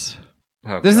Perez.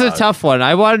 This is a tough one.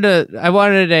 I wanted a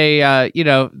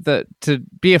to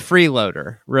be a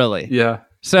freeloader, really. Yeah.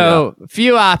 So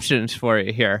few options for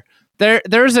you here.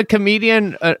 There's a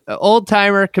comedian, an old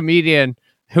timer comedian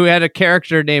who had a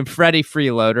character named Freddie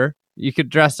Freeloader. You could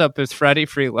dress up as Freddie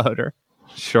Freeloader.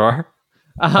 Sure.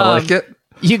 I like it.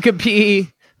 You could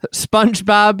be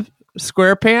SpongeBob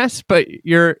SquarePants, but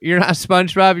you're not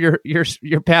SpongeBob.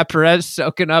 You're Pat Perez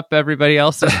soaking up everybody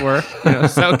else's work,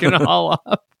 soaking it all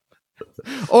up.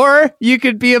 Or you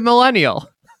could be a millennial.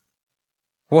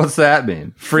 What's that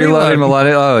mean? Freeloading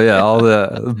millennial? Oh yeah, all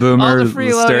the boomer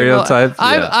stereotypes.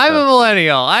 I'm a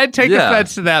millennial. I'd take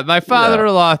offense to that. My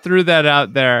father-in-law threw that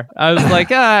out there. I was like,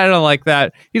 I don't like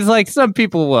that. He's like, some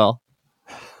people will.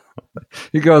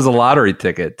 He goes a lottery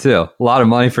ticket too. A lot of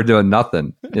money for doing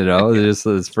nothing.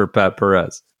 It's for Pat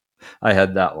Perez. I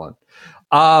had that one.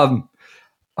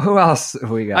 Who else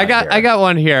we got? I got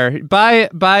one here. Buy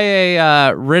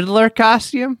a Riddler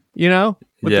costume.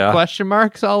 With the question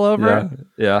marks all over it.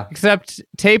 Yeah. Except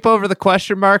tape over the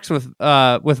question marks with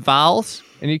vowels,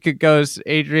 and you could go as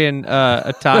Adrian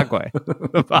Atagwe,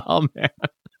 the vowel man.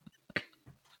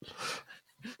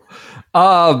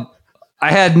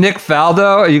 I had Nick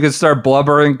Faldo. You could start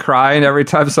blubbering, crying every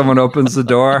time someone opens the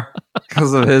door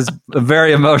because of his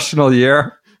very emotional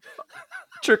year.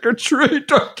 Trick or treat,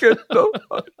 don't get no.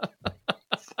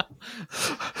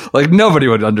 Like nobody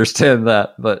would understand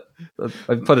that, but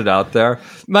I put it out there.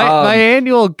 My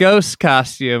annual ghost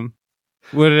costume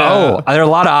would. There are a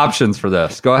lot of options for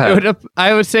this. Go ahead.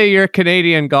 I would say you're a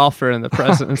Canadian golfer in the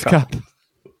President's Cup.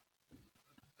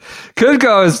 Could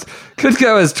go as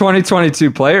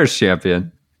 2022 Players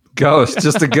Champion. Ghost,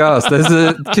 just a ghost.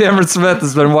 Cameron Smith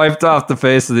has been wiped off the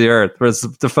face of the earth as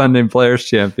defending Players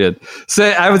Champion.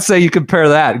 I would say you compare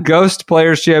that Ghost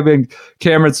Players Champion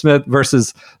Cameron Smith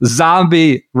versus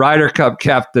Zombie Ryder Cup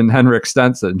Captain Henrik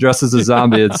Stenson. Dress as a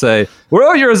zombie and say,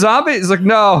 "Well, you're a zombie." He's like,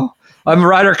 "No, I'm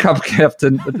Ryder Cup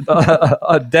Captain,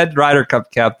 a dead Ryder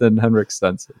Cup Captain Henrik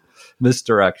Stenson."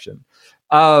 Misdirection.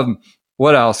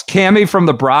 What else? Cammy from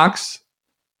the Bronx.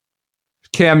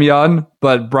 Cam Young,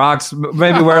 but Bronx,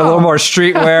 maybe wear a little more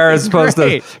streetwear as opposed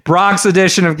to Bronx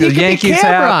edition of the Yankees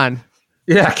hat.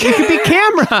 Yeah, you could be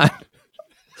Cameron.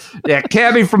 Yeah,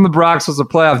 Cammy from the Bronx was a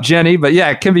playoff Jenny, but yeah,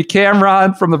 it can be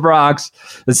Cameron from the Bronx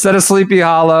instead of Sleepy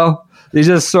Hollow. He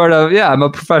just sort of, I'm a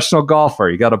professional golfer.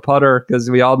 You got a putter because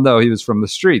we all know he was from the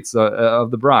streets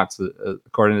of the Bronx,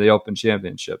 according to the Open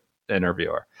Championship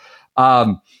interviewer.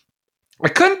 I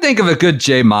couldn't think of a good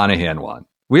Jay Monahan one.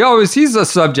 He's a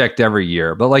subject every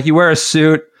year, but like you wear a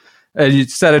suit and you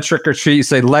set a trick or treat, you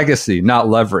say legacy, not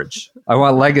leverage. I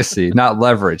want legacy, not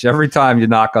leverage. Every time you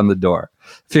knock on the door,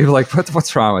 people are like,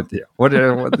 what's wrong with you?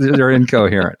 You're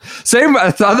incoherent.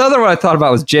 Another one I thought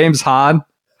about was James Hahn.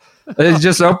 You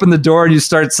just open the door and you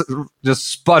start just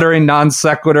sputtering non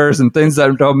sequiturs and things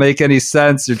that don't make any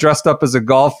sense. You're dressed up as a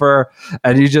golfer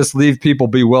and you just leave people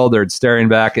bewildered, staring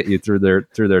back at you through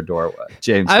their doorway.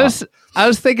 James, I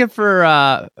was thinking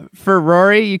for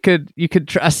Rory, you could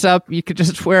dress up. You could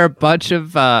just wear a bunch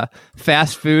of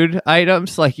fast food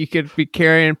items. Like you could be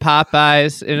carrying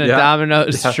Popeyes in a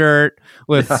Domino's shirt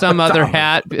with some other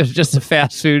hat. It's just a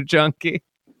fast food junkie.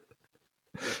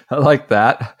 I like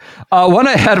that. One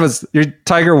I had was your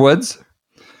Tiger Woods,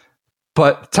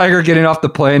 but Tiger getting off the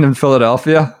plane in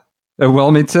Philadelphia at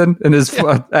Wilmington in his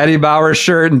Eddie Bauer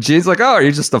shirt and jeans. Like, oh, are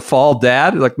you just a fall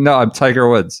dad? Like, no, I'm Tiger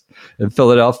Woods in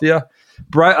Philadelphia.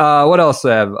 What else do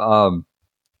I have?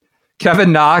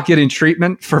 Kevin Na getting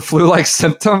treatment for flu-like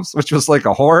symptoms, which was like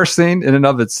a horror scene in and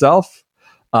of itself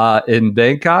in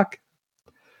Bangkok.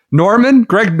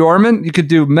 Greg Norman, you could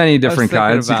do many different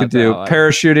kinds. You could do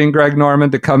parachuting Greg Norman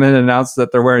to come in and announce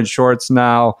that they're wearing shorts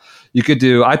now. You could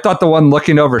do, I thought the one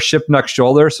looking over Shipnuck's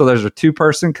shoulder. So there's a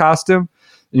 2-person costume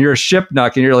and you're a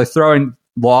Shipnuck and you're like throwing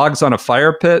logs on a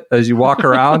fire pit as you walk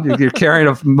around. You're carrying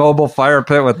a mobile fire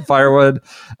pit with firewood.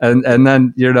 And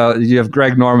then, you have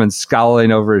Greg Norman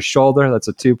scowling over his shoulder. That's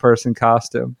a 2-person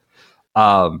costume.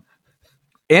 Antifaldo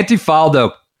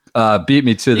beat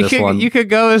me to this one. You could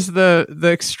go as the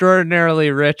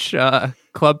extraordinarily rich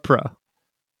club pro.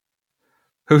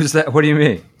 Who's that? What do you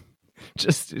mean?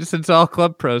 Just since all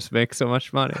club pros make so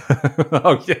much money.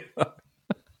 Okay.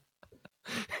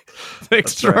 The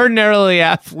extraordinarily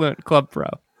affluent club pro.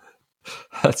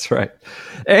 That's right.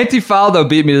 Antifaldo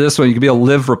beat me to this one. You could be a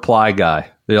live reply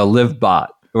guy, live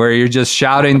bot, where you're just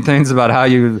shouting things about how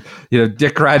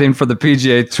dick riding for the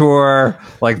PGA Tour,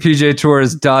 like PGA Tour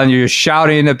is done. You're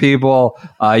shouting at people.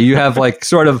 You have like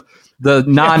sort of the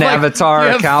non-avatar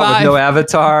account with no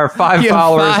avatar, 5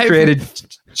 followers created.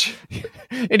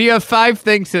 And you have 5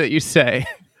 things that you say.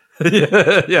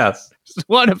 Yes. Just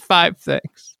one of 5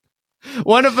 things.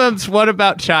 One of them's what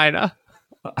about China?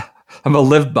 I'm a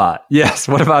live bot. Yes.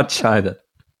 What about China?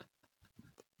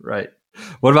 Right.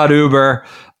 What about Uber?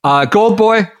 Gold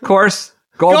Boy, of course.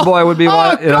 Gold Boy would be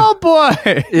one. Gold Boy.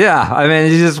 Yeah, I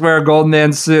mean, you just wear a gold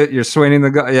man suit. You're swinging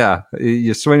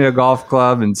you're swinging a golf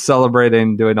club and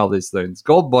celebrating, doing all these things.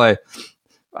 Gold Boy.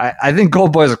 I think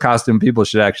Gold Boy is a costume people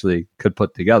could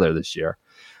put together this year.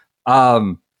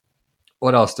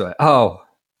 What else do I? Oh,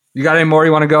 you got any more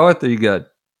you want to go with? Or are you good?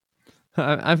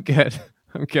 I'm good.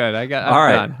 I'm good. I'm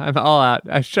right. done. I'm all out.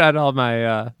 I shot all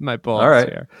my my bullets all right.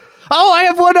 here. Oh, I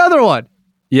have one other one.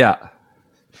 Yeah.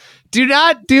 Do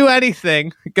not do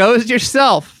anything. Go as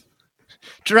yourself.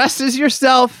 Dress as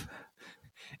yourself.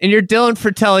 And you're Dylan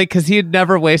Fratelli because he'd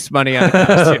never waste money on a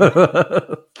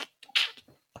costume.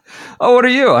 Oh, what are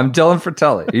you? I'm Dylan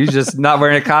Fratelli. Are you just not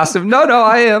wearing a costume? No,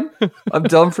 I am. I'm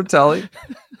Dylan Fratelli.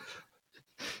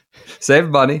 Save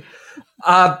money.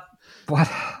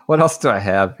 What else do I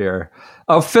have here?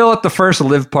 Oh, Phil at the first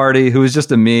live party, who was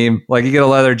just a meme. Like, you get a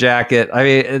leather jacket. I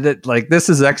mean, this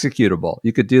is executable.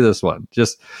 You could do this one.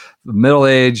 Just a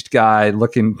middle-aged guy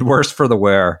looking worse for the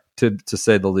wear, to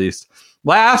say the least.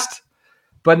 Last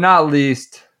but not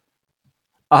least,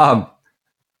 you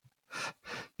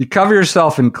cover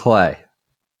yourself in clay.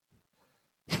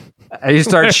 And you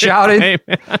start shouting,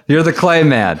 you're the clay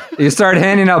man. You start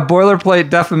handing out boilerplate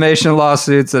defamation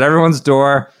lawsuits at everyone's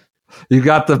door. You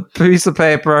got the piece of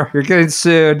paper. You're getting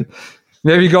sued.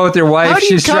 Maybe you go with your wife.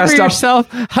 She's dressed up.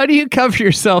 How do you cover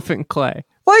yourself in clay?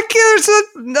 Like there's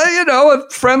a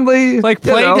friendly, like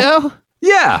Play-Doh.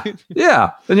 Yeah.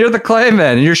 And you're the clay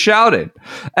man, and you're shouting.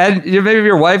 And maybe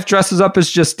your wife dresses up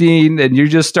as Justine, and you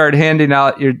just start handing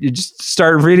out. You just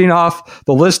start reading off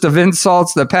the list of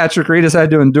insults that Patrick Reed has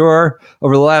had to endure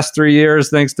over the last 3 years,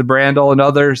 thanks to Brandel and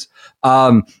others.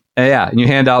 And you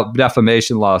hand out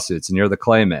defamation lawsuits, and you're the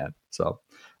clay man. So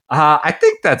I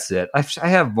think that's it. I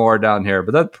have more down here,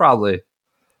 but that's probably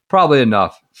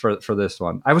enough for this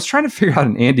one. I was trying to figure out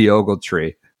an Andy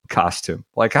Ogletree costume.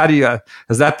 Like, how do you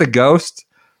is that the ghost?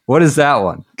 What is that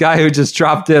one? Guy who just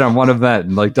dropped in on one event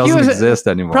and like doesn't exist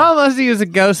anymore. Problem was he was a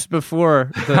ghost before.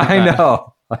 I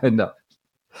know.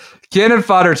 Cannon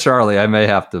Fodder Charlie, I may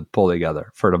have to pull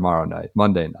together for tomorrow night,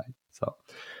 Monday night. So,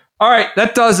 all right,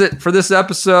 that does it for this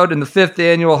episode in the 5th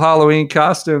annual Halloween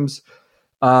costumes.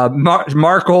 Mark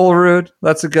Olerud,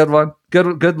 that's a good one.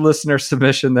 Good listener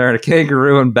submission there. And a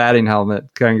kangaroo and batting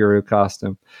helmet, kangaroo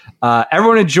costume.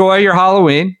 Everyone enjoy your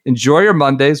Halloween. Enjoy your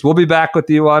Mondays. We'll be back with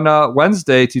you on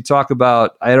Wednesday to talk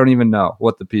about, I don't even know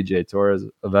what the PGA Tour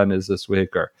event is this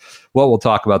week or what we'll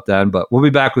talk about then, but we'll be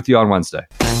back with you on Wednesday.